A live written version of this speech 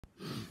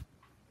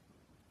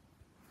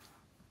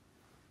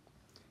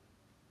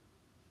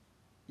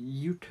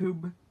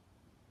YouTube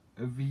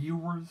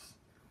viewers,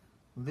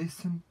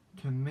 listen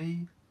to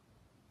me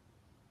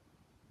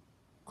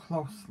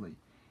closely.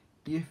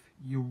 If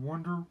you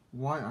wonder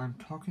why I'm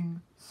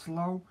talking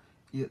slow,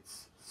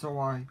 it's so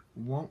I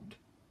won't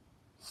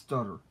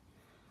stutter.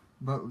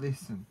 But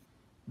listen,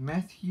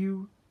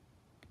 Matthew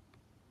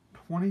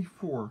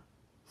 24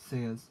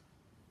 says,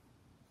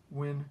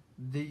 when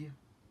the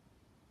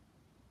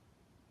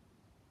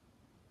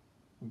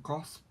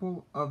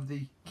gospel of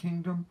the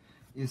kingdom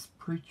is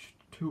preached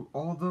to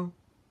all the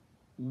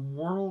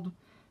world,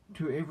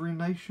 to every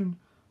nation,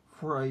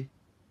 for a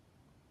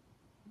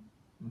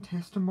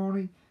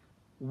testimony,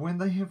 when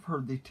they have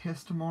heard the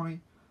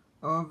testimony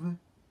of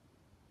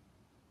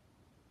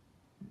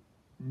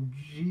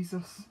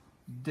Jesus'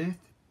 death,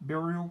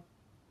 burial,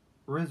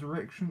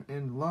 resurrection,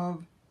 and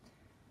love,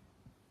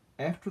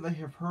 after they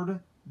have heard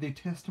the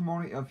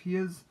testimony of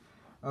his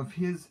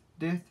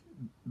death,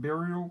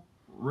 burial,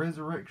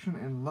 resurrection,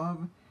 and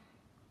love,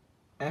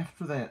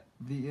 after that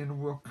the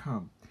end will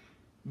come.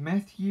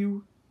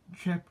 Matthew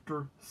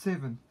chapter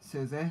 7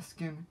 says, ask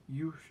and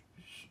you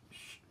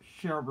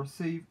shall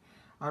receive.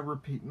 I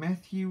repeat,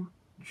 Matthew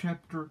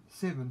chapter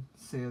 7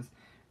 says,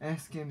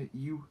 ask and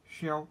you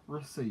shall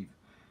receive.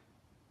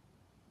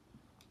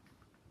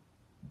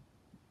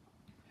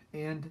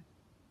 And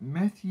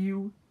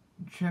Matthew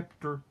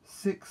chapter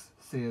 6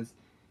 says,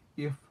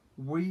 if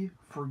we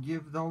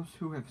forgive those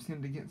who have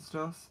sinned against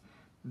us,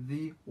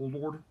 the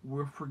Lord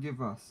will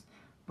forgive us.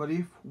 But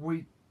if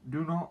we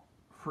do not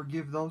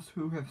forgive those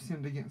who have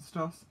sinned against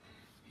us,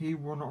 he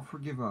will not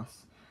forgive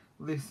us.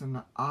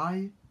 Listen,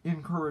 I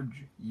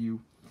encourage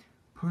you,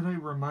 put a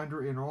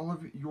reminder in all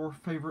of your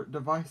favorite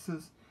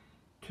devices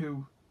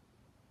to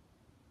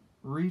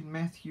read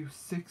Matthew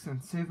 6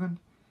 and 7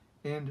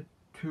 and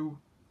to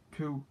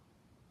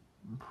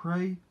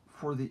pray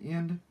for the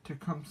end to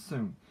come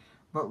soon.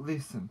 But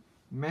listen,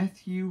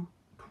 Matthew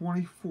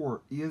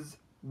 24 is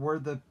where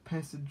the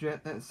passage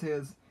at that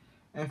says,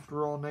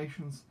 after all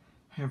nations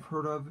have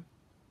heard of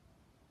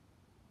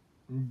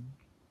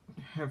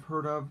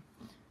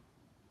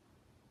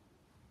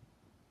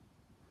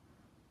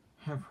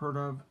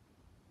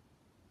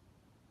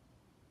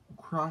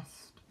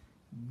Christ,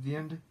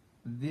 then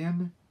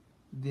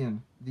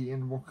the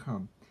end will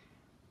come.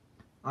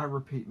 I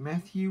repeat,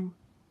 Matthew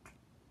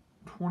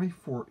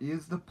 24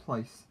 is the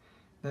place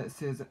that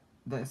says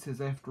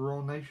after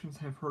all nations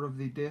have heard of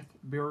the death,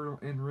 burial,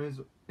 and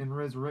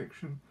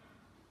resurrection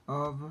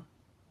of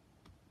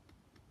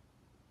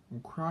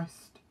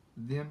Christ,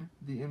 then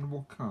the end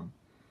will come.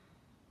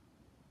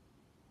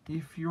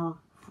 If you're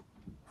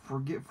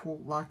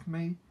forgetful like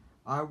me,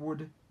 I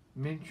would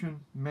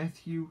mention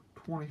Matthew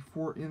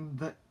 24 in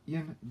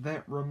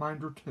that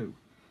reminder too.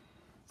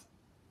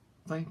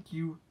 Thank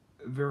you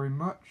very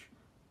much.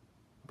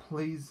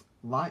 Please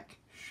like,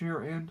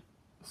 share, and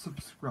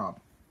subscribe.